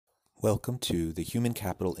Welcome to the Human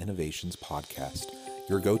Capital Innovations Podcast,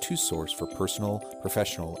 your go-to source for personal,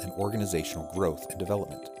 professional, and organizational growth and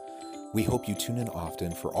development. We hope you tune in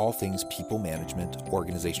often for all things people management,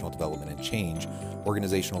 organizational development and change,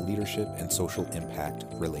 organizational leadership, and social impact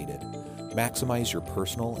related. Maximize your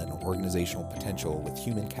personal and organizational potential with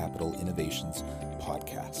Human Capital Innovations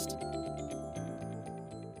Podcast.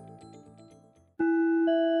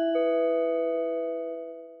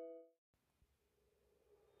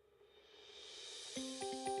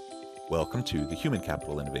 Welcome to the Human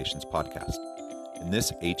Capital Innovations Podcast. In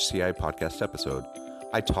this HCI podcast episode,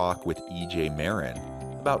 I talk with EJ Marin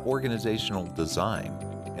about organizational design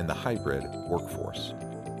and the hybrid workforce.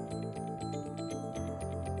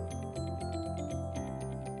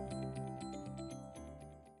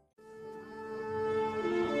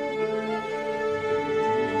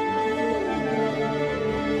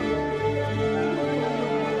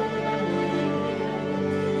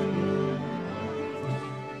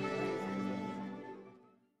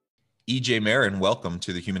 EJ Marin, welcome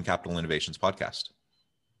to the Human Capital Innovations Podcast.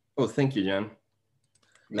 Oh, thank you, John.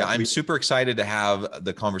 Yeah, I'm super excited to have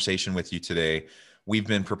the conversation with you today. We've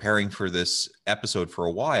been preparing for this episode for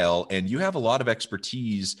a while, and you have a lot of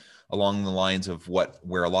expertise along the lines of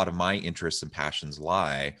where a lot of my interests and passions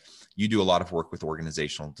lie. You do a lot of work with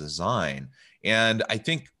organizational design. And I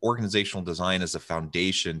think organizational design is a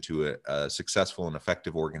foundation to a successful and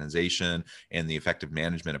effective organization, and the effective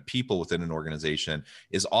management of people within an organization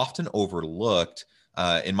is often overlooked,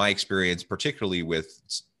 in my experience, particularly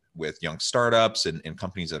with young startups and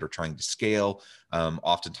companies that are trying to scale.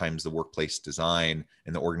 Oftentimes the workplace design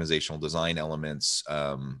and the organizational design elements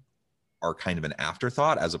are kind of an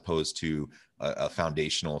afterthought as opposed to a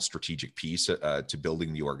foundational strategic piece to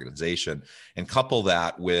building the organization. And couple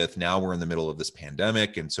that with, now we're in the middle of this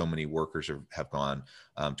pandemic and so many workers have gone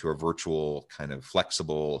to a virtual kind of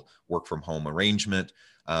flexible work from home arrangement.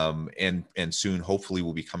 And soon, hopefully,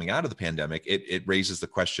 we'll be coming out of the pandemic. It raises the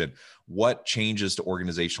question, what changes to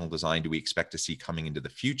organizational design do we expect to see coming into the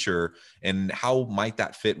future? And how might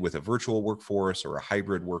that fit with a virtual workforce or a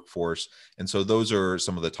hybrid workforce? And so those are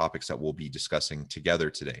some of the topics that we'll be discussing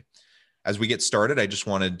together today. As we get started, I just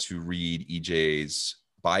wanted to read EJ's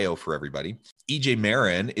bio for everybody. EJ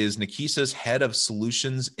Marin is Nakisa's head of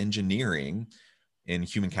solutions engineering in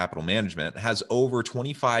human capital management, has over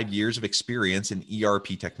 25 years of experience in ERP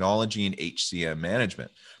technology and HCM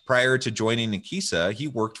management. Prior to joining Nakisa, he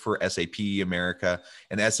worked for SAP America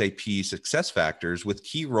and SAP SuccessFactors with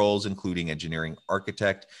key roles including engineering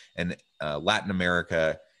architect and Latin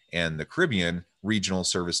America and the Caribbean regional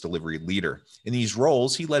service delivery leader. In these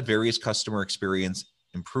roles, he led various customer experience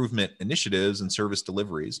improvement initiatives and service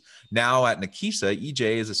deliveries. Now at Nakisa,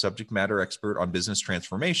 EJ is a subject matter expert on business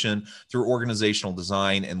transformation through organizational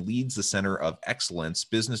design and leads the Center of Excellence,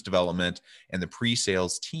 Business Development, and the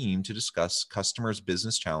pre-sales team to discuss customers'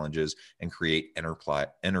 business challenges and create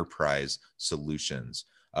enterprise solutions.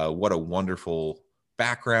 What a wonderful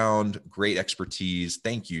background, great expertise.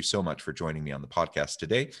 Thank you so much for joining me on the podcast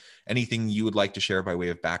today. Anything you would like to share by way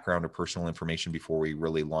of background or personal information before we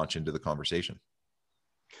really launch into the conversation?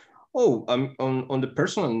 Oh, on the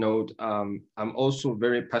personal note, I'm also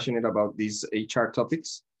very passionate about these HR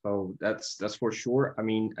topics. So that's for sure. I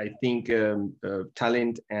mean, I think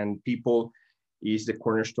talent and people is the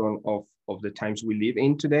cornerstone of the times we live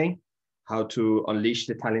in today. How to unleash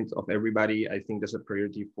the talent of everybody. I think that's a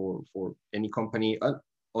priority for any company.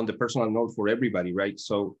 On the personal note, for everybody, right?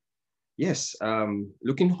 So, yes,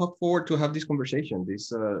 looking forward to have this conversation.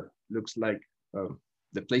 This looks like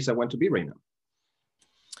the place I want to be right now.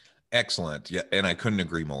 Excellent. Yeah, and I couldn't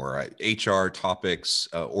agree more. HR topics,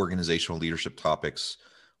 organizational leadership topics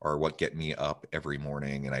are what get me up every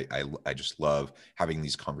morning. And I just love having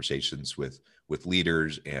these conversations with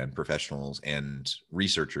leaders and professionals and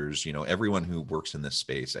researchers, everyone who works in this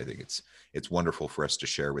space. I think it's wonderful for us to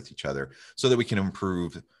share with each other so that we can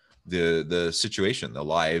improve the situation, the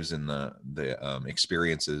lives and the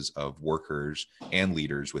experiences of workers and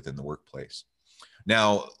leaders within the workplace.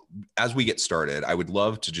 Now, as we get started, I would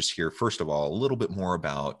love to just hear, first of all, a little bit more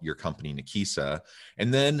about your company, Nakisa,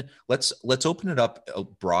 and then let's open it up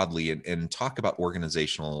broadly and talk about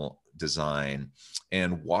organizational design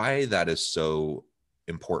and why that is so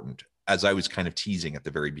important. As I was kind of teasing at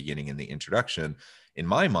the very beginning in the introduction, in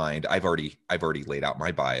my mind, I've already laid out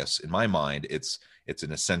my bias. In my mind, it's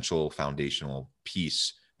an essential foundational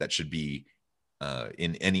piece that should be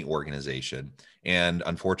in any organization. And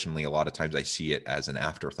unfortunately, a lot of times I see it as an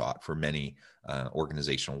afterthought for many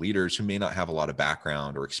organizational leaders who may not have a lot of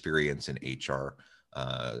background or experience in HR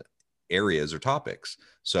areas or topics.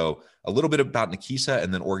 So a little bit about Nakisa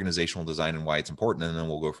and then organizational design and why it's important, and then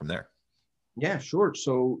we'll go from there. Yeah, sure.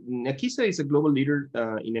 So Nakisa is a global leader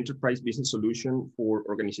in enterprise business solution for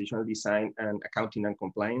organizational design and accounting and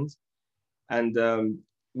compliance. And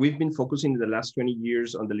we've been focusing in the last 20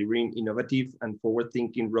 years on delivering innovative and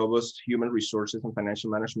forward-thinking, robust human resources and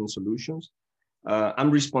financial management solutions.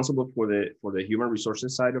 I'm responsible for the human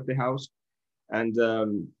resources side of the house,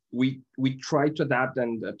 and we try to adapt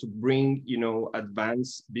and to bring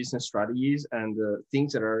advanced business strategies and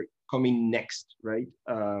things that are coming next, right?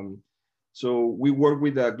 So we work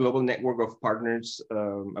with a global network of partners,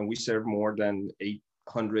 and we serve more than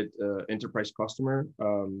 800 enterprise customer,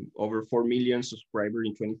 over 4 million subscribers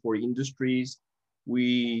in 24 industries.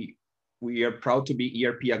 We are proud to be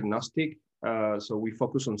ERP agnostic, so we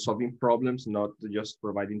focus on solving problems, not just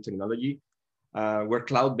providing technology. We're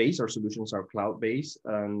cloud-based, our solutions are cloud-based,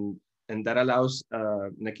 and that allows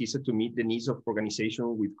Nakisa to meet the needs of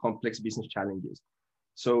organizations with complex business challenges.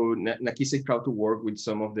 So Nakisa is proud to work with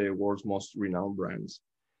some of the world's most renowned brands.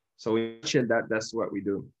 So in a nutshell, that's what we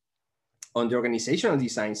do. On the organizational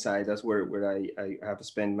design side, that's where I have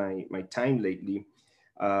spent my time lately.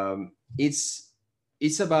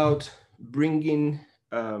 It's about bringing,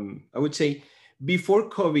 I would say, before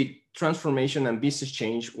COVID, transformation and business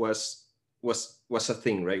change was a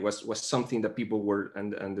thing, right? Was something that people were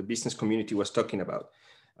and the business community was talking about.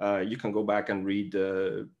 You can go back and read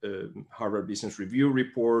Harvard Business Review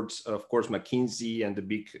reports. Of course, McKinsey and the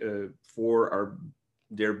big four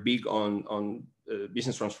they're big on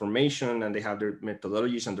business transformation, and they have their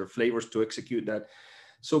methodologies and their flavors to execute that.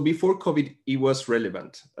 So before COVID, it was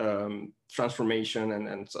relevant, transformation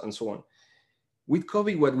and so on. With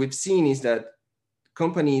COVID, what we've seen is that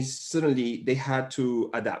companies suddenly they had to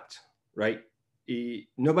adapt, right?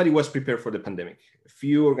 Nobody was prepared for the pandemic.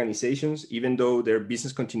 Few organizations, even though there are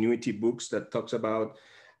business continuity books that talks about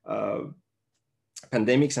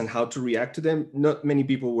pandemics and how to react to them, not many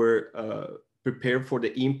people were prepared for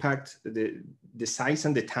the impact, the size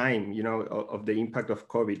and the time, of the impact of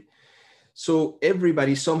COVID. So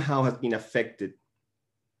everybody somehow has been affected.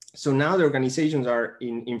 So now the organizations are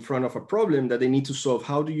in front of a problem that they need to solve.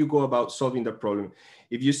 How do you go about solving the problem?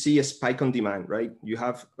 If you see a spike on demand, right? You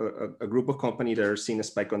have a group of companies that are seeing a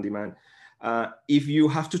spike on demand. If you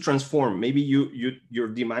have to transform, maybe your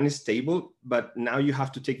demand is stable, but now you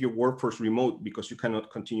have to take your workforce remote because you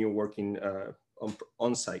cannot continue working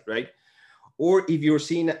on site, right? Or if you're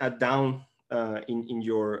seeing a down in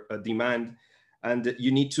your demand and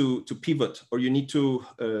you need to pivot, or you need to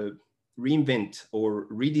reinvent or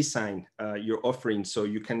redesign your offering so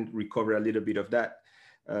you can recover a little bit of that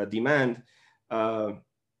demand.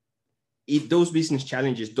 Those business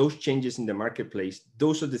challenges, those changes in the marketplace,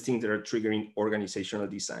 those are the things that are triggering organizational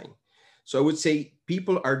design. So I would say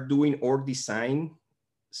people are doing org design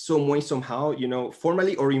some way, somehow,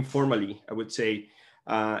 formally or informally, I would say,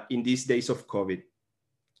 in these days of COVID,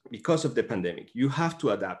 because of the pandemic. You have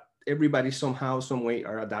to adapt. Everybody somehow, some way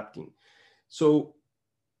are adapting. So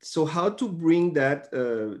how to bring that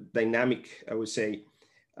dynamic, I would say,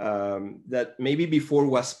 that maybe before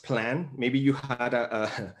was planned. Maybe you had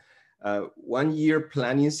a 1 year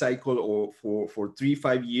planning cycle, or for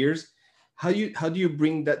 3-5 years. How do you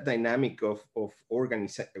bring that dynamic of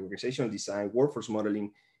organizational design, workforce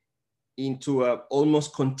modeling, into a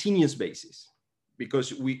almost continuous basis? Because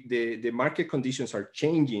the market conditions are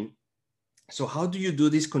changing. So how do you do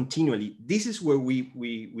this continually? This is where we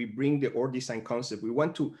bring the org design concept. We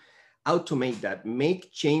want to automate that,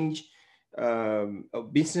 make change,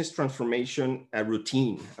 business transformation a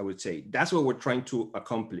routine, I would say. That's what we're trying to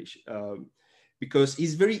accomplish. Because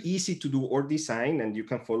it's very easy to do org design, and you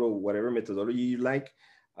can follow whatever methodology you like.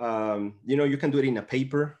 You can do it in a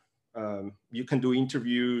paper. You can do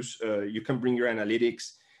interviews. You can bring your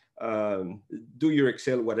analytics, do your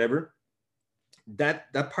Excel, whatever.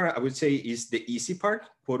 That part, I would say, is the easy part,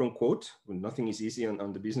 quote unquote. Well, nothing is easy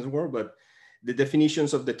on the business world, but the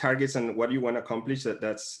definitions of the targets and what you want to accomplish,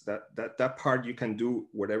 that part you can do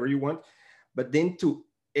whatever you want. But then to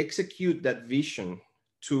execute that vision,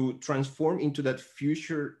 to transform into that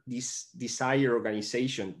future desired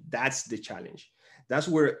organization, that's the challenge. That's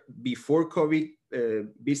where before COVID,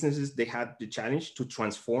 businesses, they had the challenge to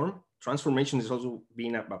transform. Transformation is also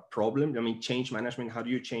being a problem. I mean, change management, how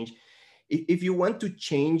do you change? If you want to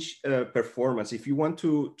change performance, if you want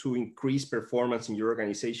to increase performance in your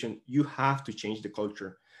organization, you have to change the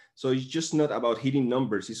culture. So it's just not about hitting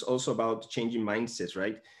numbers. It's also about changing mindsets,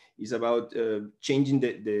 right? It's about changing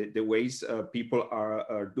the ways people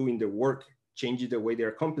are doing the work, changing the way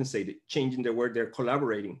they're compensated, changing the way they're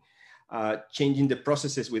collaborating. changing the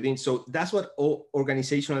processes within. So that's what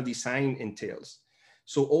organizational design entails.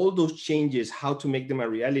 So all those changes, how to make them a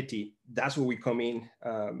reality, that's where we come in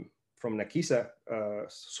from Nakisa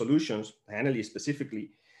Solutions, Hanley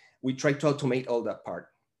specifically. We try to automate all that part.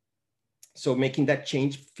 So making that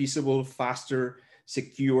change feasible, faster,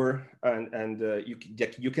 secure, and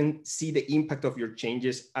you can see the impact of your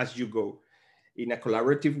changes as you go in a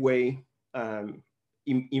collaborative way,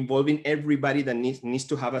 involving everybody that needs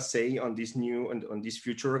to have a say on this new and on this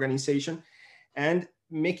future organization, and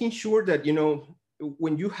making sure that, you know,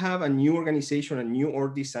 when you have a new organization, a new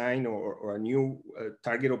org design, or a new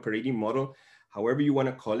target operating model, however you want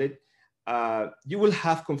to call it, you will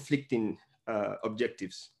have conflicting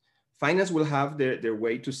objectives. Finance will have their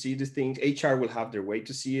way to see these things. HR will have their way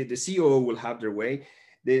to see it. The COO will have their way.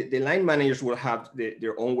 The line managers will have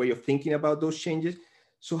their own way of thinking about those changes.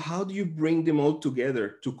 So how do you bring them all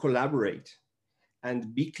together to collaborate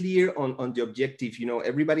and be clear on the objective? You know,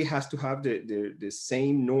 everybody has to have the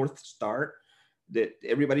same North Star that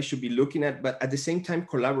everybody should be looking at, but at the same time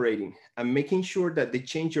collaborating and making sure that the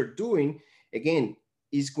change you're doing, again,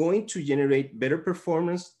 is going to generate better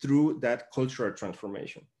performance through that cultural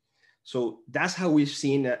transformation. So that's how we've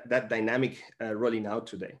seen that dynamic rolling out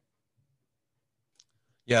today.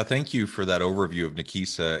 Yeah, thank you for that overview of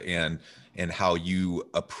Nakisa and how you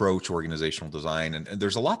approach organizational design. And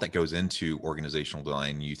there's a lot that goes into organizational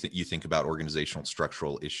design. You think about organizational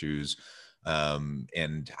structural issues,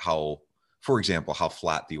 and how, for example, how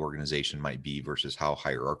flat the organization might be versus how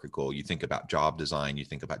hierarchical. You think about job design, you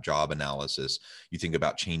think about job analysis, you think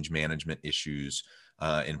about change management issues,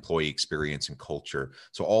 employee experience and culture.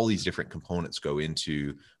 So all these different components go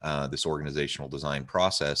into this organizational design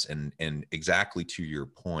process. And exactly to your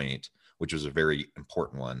point, which was a very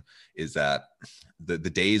important one, is that the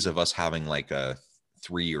days of us having like a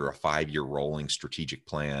 3 or a 5 year rolling strategic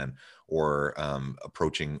plan, or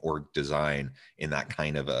approaching org design in that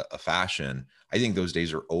kind of a fashion, I think those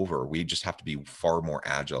days are over. We just have to be far more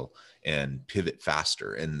agile and pivot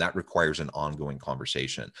faster. And that requires an ongoing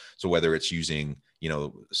conversation. So whether it's using, you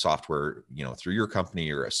know, software, you know, through your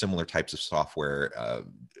company, or similar types of software,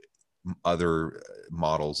 other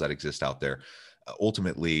models that exist out there,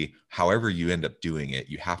 ultimately, however you end up doing it,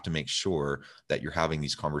 you have to make sure that you're having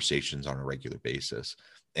these conversations on a regular basis.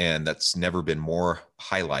 And that's never been more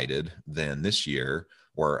highlighted than this year,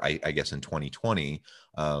 or I guess in 2020,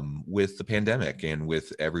 with the pandemic and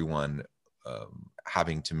with everyone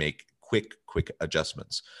having to make quick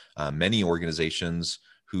adjustments. Many organizations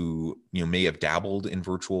who, you know, may have dabbled in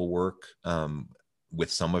virtual work with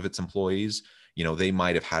some of its employees, you know, they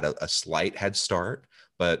might have had a slight head start,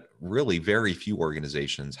 but really very few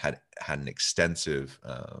organizations had an extensive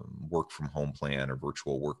work from home plan or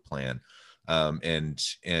virtual work plan.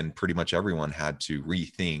 And pretty much everyone had to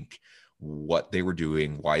rethink what they were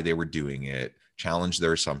doing, why they were doing it, challenge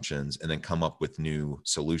their assumptions, and then come up with new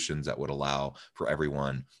solutions that would allow for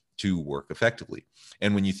everyone to work effectively.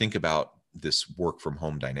 And when you think about this work from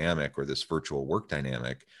home dynamic, or this virtual work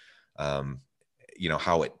dynamic, you know,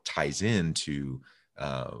 how it ties into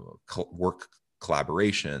work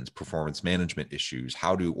collaborations, performance management issues,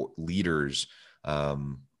 how do leaders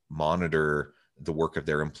monitor the work of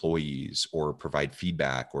their employees, or provide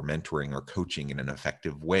feedback or mentoring or coaching in an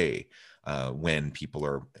effective way when people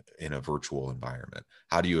are in a virtual environment?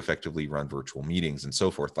 How do you effectively run virtual meetings and so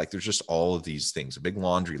forth? Like, there's just all of these things, a big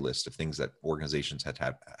laundry list of things that organizations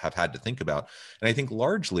have had to think about. And I think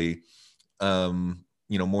largely,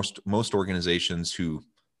 you know, most organizations who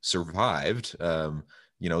survived,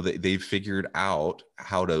 you know, they've figured out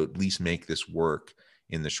how to at least make this work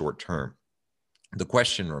in the short term. The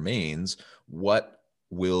question remains, what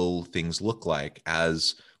will things look like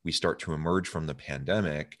as we start to emerge from the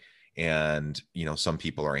pandemic? And, you know, some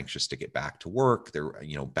people are anxious to get back to work. They're,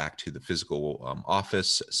 you know, back to the physical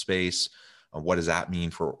office space. What does that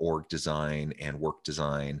mean for org design and work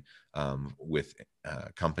design with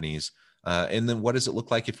companies? And then what does it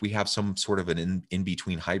look like if we have some sort of an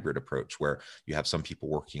in-between hybrid approach, where you have some people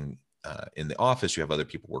working in the office, you have other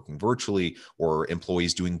people working virtually, or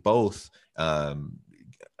employees doing both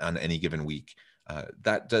on any given week?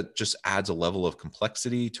 That just adds a level of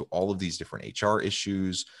complexity to all of these different HR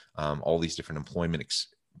issues, all these different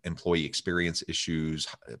employee experience issues,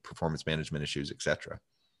 performance management issues, etc.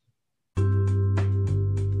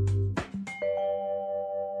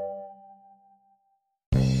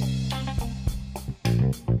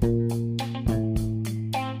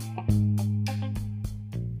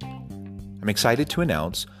 I'm excited to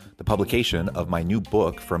announce the publication of my new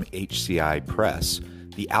book from HCI Press,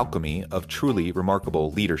 The Alchemy of Truly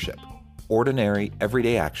Remarkable Leadership: Ordinary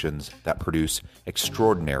Everyday Actions That Produce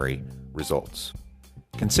Extraordinary results.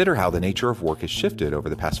 Consider how the nature of work has shifted over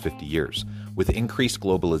the past 50 years. With increased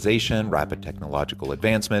globalization, rapid technological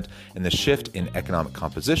advancement, and the shift in economic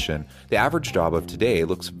composition, the average job of today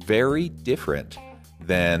looks very different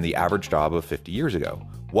than the average job of 50 years ago.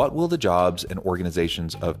 What will the jobs and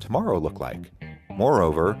organizations of tomorrow look like?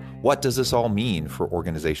 Moreover, what does this all mean for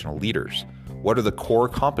organizational leaders? What are the core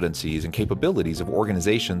competencies and capabilities of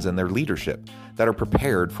organizations and their leadership that are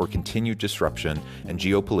prepared for continued disruption and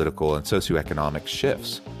geopolitical and socioeconomic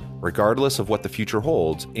shifts? Regardless of what the future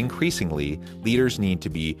holds, increasingly, leaders need to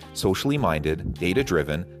be socially minded,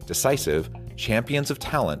 data-driven, decisive, champions of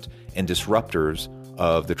talent, and disruptors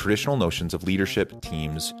of the traditional notions of leadership,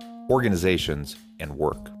 teams, organizations, and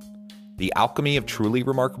work. The alchemy of truly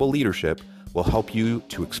remarkable leadership will help you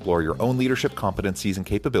to explore your own leadership competencies and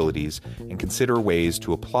capabilities and consider ways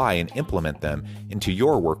to apply and implement them into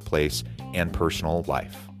your workplace and personal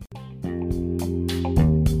life.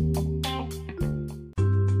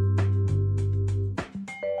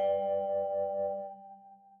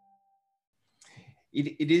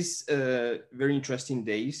 It is very interesting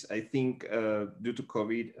days. I think due to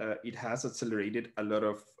COVID, it has accelerated a lot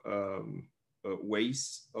of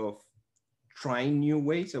ways of trying new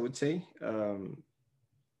ways, I would say.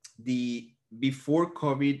 Before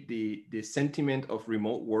COVID, the sentiment of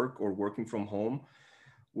remote work or working from home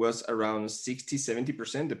was around 60,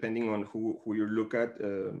 70%, depending on who you look at,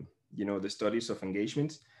 the studies of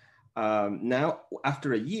engagements. Now,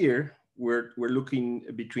 after a year, we're looking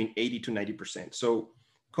between 80 to 90%. So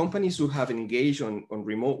companies who have engaged on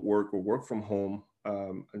remote work or work from home,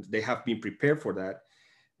 they have been prepared for that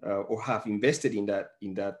or have invested in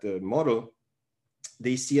that model,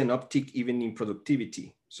 they see an uptick even in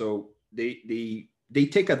productivity. So they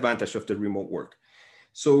take advantage of the remote work.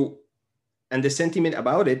 So, and the sentiment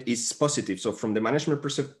about it is positive. So from the management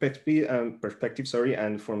perspective,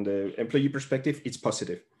 and from the employee perspective, it's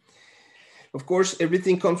positive. Of course,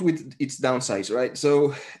 everything comes with its downsides, right?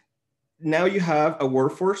 So now you have a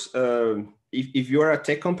workforce. If you're a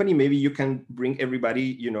tech company, maybe you can bring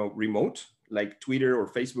everybody, remote, like Twitter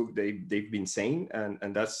or Facebook, they've been saying,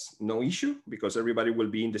 and that's no issue because everybody will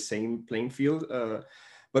be in the same playing field.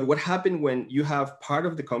 But what happened when you have part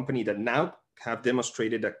of the company that now have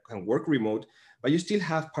demonstrated that can work remote, but you still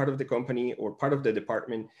have part of the company or part of the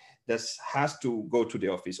department that has to go to the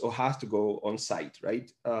office or has to go on site,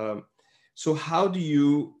 right? So how do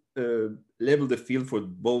you level the field for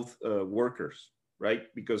both workers,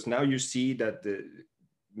 right? Because now you see that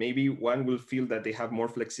maybe one will feel that they have more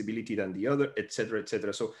flexibility than the other, et cetera, et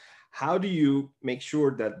cetera. So how do you make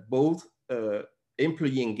sure that both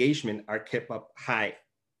employee engagement are kept up high?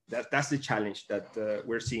 That's the challenge that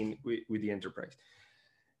we're seeing with the enterprise.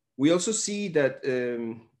 We also see that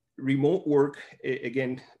remote work,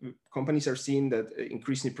 again, companies are seeing that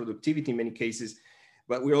increasing productivity in many cases,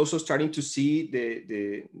 but we're also starting to see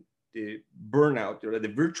the burnout, or the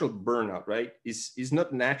virtual burnout, right? It's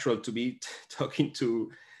not natural to be talking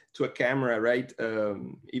to a camera, right?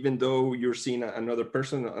 Even though you're seeing another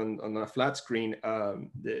person on a flat screen,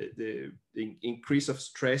 the increase of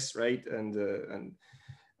stress, right? And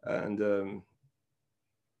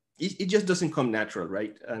it just doesn't come natural,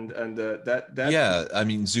 right? And that yeah, I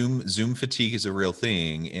mean, Zoom fatigue is a real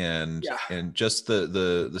thing, and yeah. and just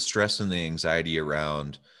the stress and the anxiety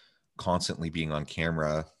around constantly being on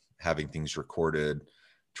camera, having things recorded,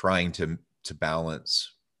 trying to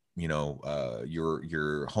balance,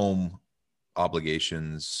 your home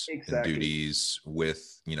obligations and Exactly. duties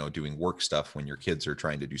with, doing work stuff when your kids are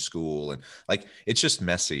trying to do school, and like it's just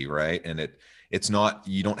messy, right? And it's not,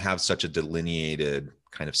 you don't have such a delineated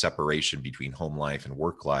kind of separation between home life and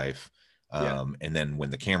work life. Yeah. And then when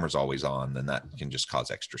the camera's always on, then that can just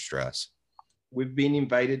cause extra stress. We've been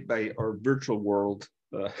invited by our virtual world.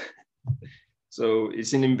 So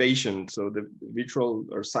it's an invasion. So the virtual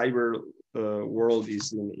or cyber world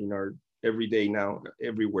is in our everyday now,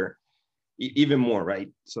 everywhere, even more, right?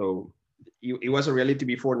 So it was a reality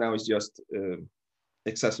before, now it's just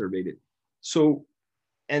exacerbated. So,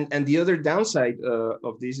 and the other downside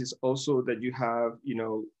of this is also that you have,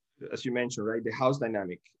 as you mentioned, right, the house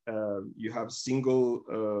dynamic. You have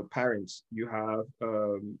single parents. You have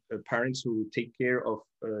parents who take care of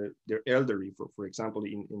their elderly, for example,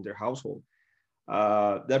 in their household.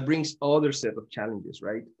 That brings other set of challenges,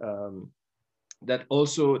 right? That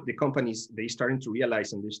also the companies, they starting to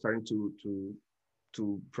realize, and they're starting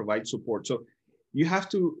to provide support. So you have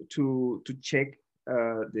to check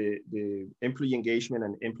the employee engagement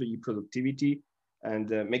and employee productivity, and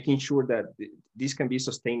making sure that this can be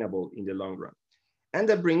sustainable in the long run. And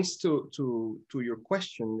that brings to your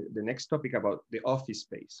question, the next topic about the office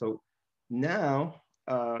space. So now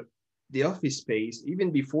the office space,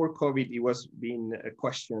 even before COVID, it was being a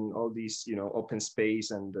question, all these, open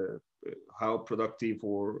space and how productive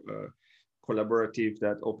or collaborative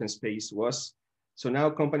that open space was. So now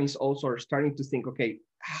companies also are starting to think, okay,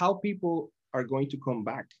 how people are going to come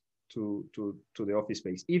back to the office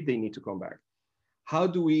space if they need to come back. How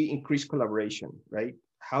do we increase collaboration, right?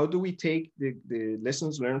 How do we take the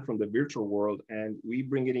lessons learned from the virtual world and we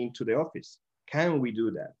bring it into the office? Can we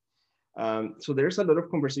do that? So there's a lot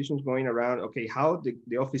of conversations going around, okay, how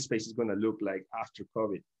the office space is going to look like after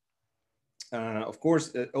COVID. Of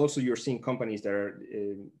course, also you're seeing companies that are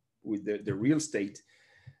with the real estate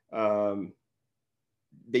um,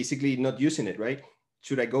 basically not using it, right?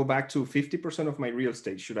 Should I go back to 50% of my real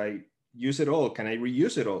estate? Should I use it all? Can I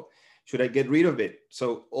reuse it all? Should I get rid of it?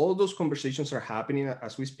 So all those conversations are happening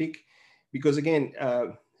as we speak, because again,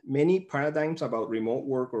 many paradigms about remote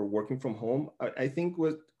work or working from home, I think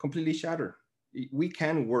was completely shattered. We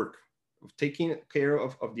can work, taking care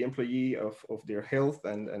of the employee, of their health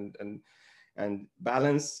and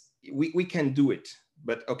balance. We can do it.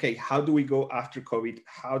 But okay, how do we go after COVID?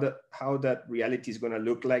 How that reality is going to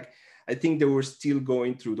look like? I think that we're still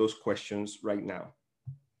going through those questions right now.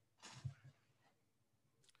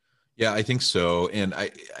 Yeah, I think so. And I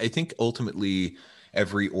think ultimately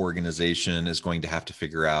every organization is going to have to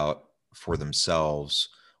figure out for themselves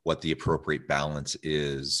what the appropriate balance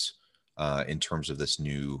is in terms of this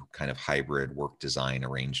new kind of hybrid work design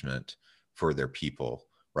arrangement for their people,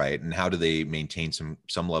 right? And how do they maintain some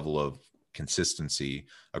level of consistency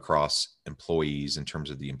across employees in terms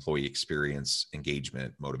of the employee experience,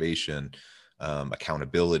 engagement, motivation,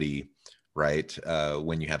 accountability, right?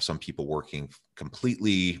 When you have some people working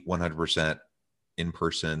completely 100% in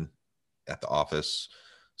person at the office,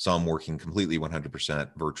 some working completely 100%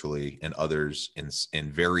 virtually, and others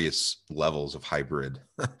in various levels of hybrid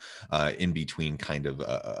in between kind of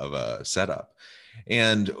a setup.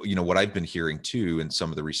 And what I've been hearing too, and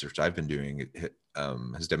some of the research I've been doing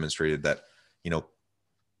has demonstrated that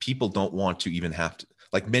people don't want to even have to,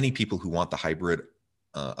 like many people who want the hybrid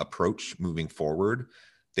approach moving forward,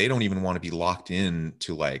 they don't even want to be locked in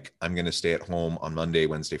to like, I'm going to stay at home on Monday,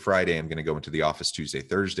 Wednesday, Friday. I'm going to go into the office Tuesday,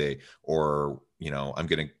 Thursday, or, I'm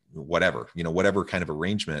going to whatever kind of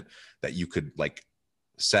arrangement that you could like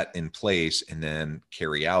set in place and then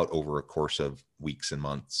carry out over a course of weeks and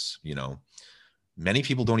months. Many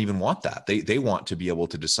people don't even want that. They want to be able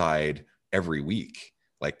to decide every week,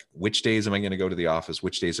 like which days am I going to go to the office?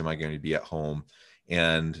 Which days am I going to be at home?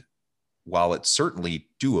 And while it's certainly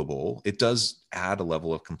doable, it does add a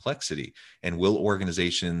level of complexity. And will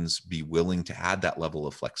organizations be willing to add that level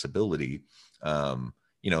of flexibility?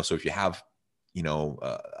 So if you have,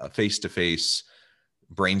 a face-to-face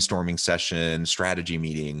brainstorming session, strategy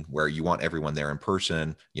meeting where you want everyone there in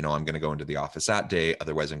person, I'm going to go into the office that day,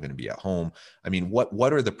 otherwise I'm going to be at home. I mean,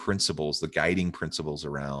 what are the principles, the guiding principles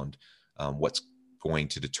around what's going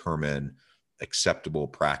to determine acceptable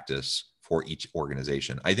practice for each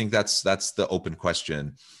organization? I think that's the open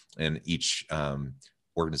question, and each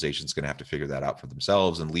organization is going to have to figure that out for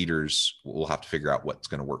themselves, and leaders will have to figure out what's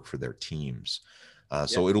going to work for their teams.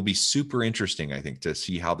 So it'll be super interesting, I think, to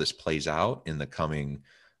see how this plays out in the coming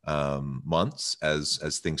months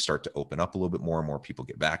as things start to open up a little bit more and more people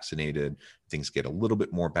get vaccinated, things get a little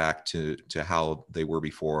bit more back to how they were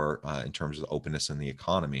before in terms of the openness in the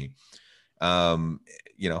economy. And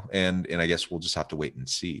I guess we'll just have to wait and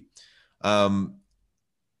see. EJ,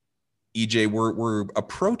 we're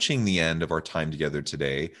approaching the end of our time together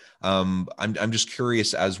today. I'm just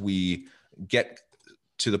curious, as we get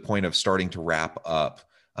to the point of starting to wrap up,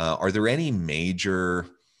 are there any major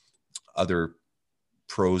other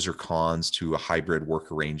pros or cons to a hybrid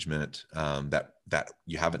work arrangement that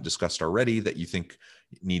you haven't discussed already that you think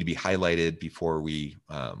need to be highlighted before we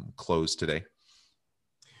close today?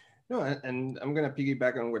 No, and I'm going to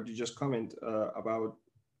piggyback on what you just commented about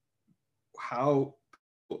how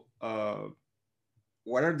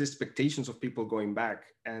what are the expectations of people going back,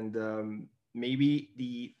 and maybe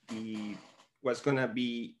the what's going to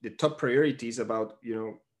be the top priorities about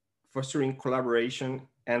fostering collaboration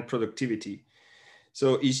and productivity.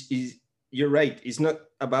 So you're right, it's not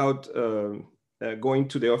about going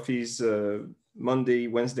to the office Monday,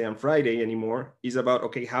 Wednesday, and Friday anymore. It's about,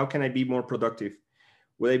 okay, how can I be more productive?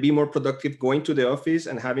 Will I be more productive going to the office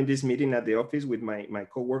and having this meeting at the office with my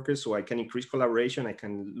coworkers so I can increase collaboration? I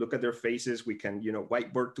can look at their faces. We can,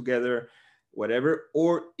 whiteboard together, whatever.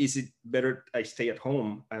 Or is it better I stay at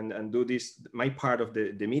home and do this, my part of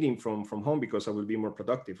the meeting from home, because I will be more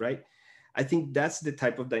productive, right? I think that's the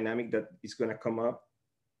type of dynamic that is going to come up.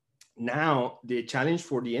 Now, the challenge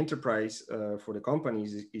for the enterprise, for the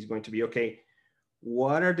companies is going to be, okay,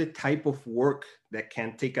 what are the type of work that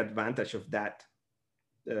can take advantage of that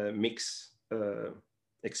mix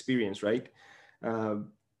experience, right?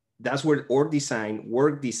 That's where org design,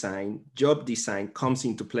 work design, job design comes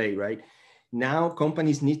into play, right? Now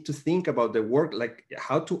companies need to think about the work, like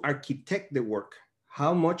how to architect the work,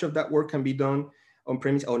 how much of that work can be done on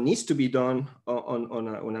premise or needs to be done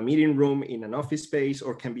on a meeting room in an office space,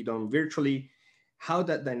 or can be done virtually, how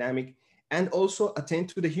that dynamic, and also attend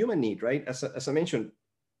to the human need, right? As I mentioned,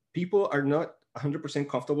 people are not 100%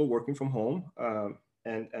 comfortable working from home,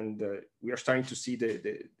 and we are starting to see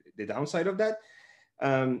the downside of that.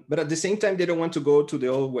 But at the same time, they don't want to go to the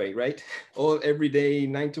old way, right? All every day,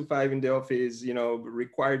 9 to 5 in the office,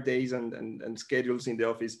 required days and schedules in the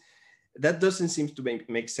office. That doesn't seem to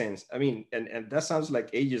make sense. I mean, and that sounds like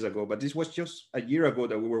ages ago, but this was just a year ago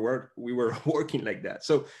that we were working like that.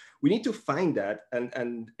 So we need to find that.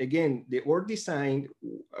 And again, the org design,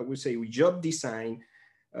 I would say job design,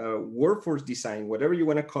 workforce design, whatever you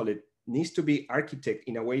want to call it, needs to be architected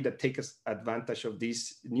in a way that takes advantage of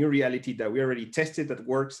this new reality that we already tested, that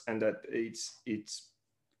works, and that it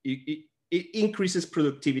increases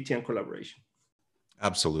productivity and collaboration.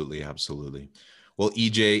 Absolutely. Absolutely. Well,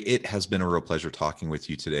 EJ, it has been a real pleasure talking with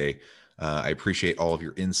you today. I appreciate all of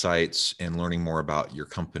your insights and learning more about your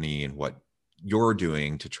company and what you're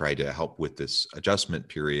doing to try to help with this adjustment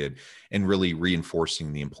period, and really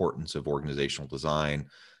reinforcing the importance of organizational design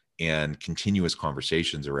and continuous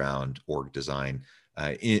conversations around org design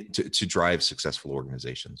to drive successful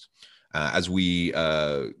organizations. As we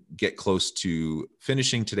get close to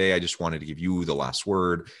finishing today, I just wanted to give you the last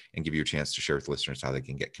word and give you a chance to share with listeners how they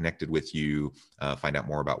can get connected with you, find out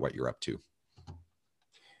more about what you're up to.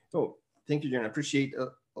 Oh, thank you, John. I appreciate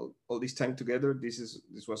all this time together. This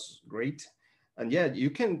was great. And yeah,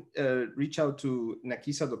 you can reach out to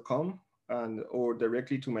nakisa.com or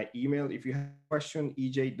directly to my email. If you have a question,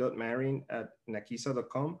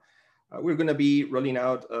 ej.marin@nakisa.com. We're going to be rolling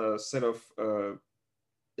out a set of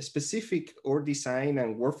specific org design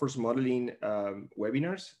and workforce modeling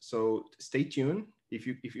webinars. So stay tuned. If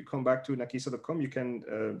you come back to nakisa.com, you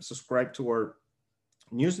can subscribe to our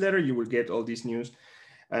newsletter. You will get all these news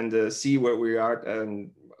and see where we are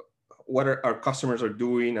and what our customers are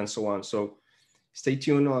doing and so on. So stay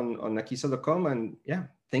tuned on nakisa.com, and yeah,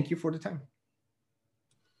 thank you for the time.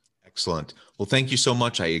 Excellent. Well, thank you so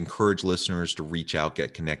much. I encourage listeners to reach out,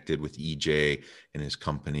 get connected with EJ and his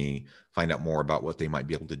company, find out more about what they might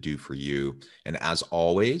be able to do for you. And as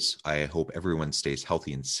always, I hope everyone stays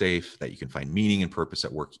healthy and safe, that you can find meaning and purpose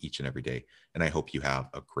at work each and every day. And I hope you have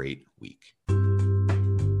a great week.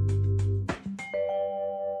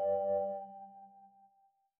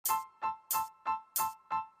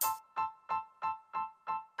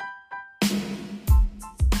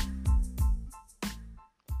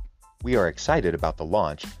 We are excited about the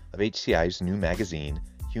launch of HCI's new magazine,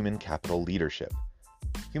 Human Capital Leadership.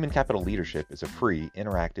 Human Capital Leadership is a free,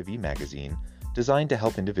 interactive e-magazine designed to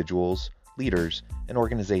help individuals, leaders, and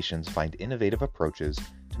organizations find innovative approaches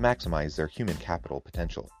to maximize their human capital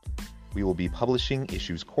potential. We will be publishing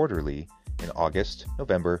issues quarterly in August,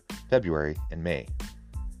 November, February, and May.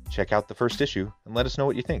 Check out the first issue and let us know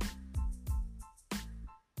what you think.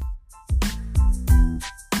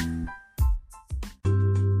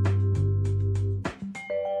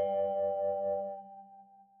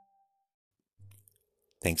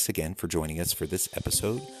 Thanks again for joining us for this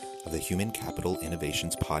episode of the Human Capital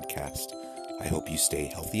Innovations Podcast. I hope you stay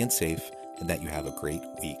healthy and safe and that you have a great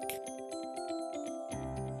week.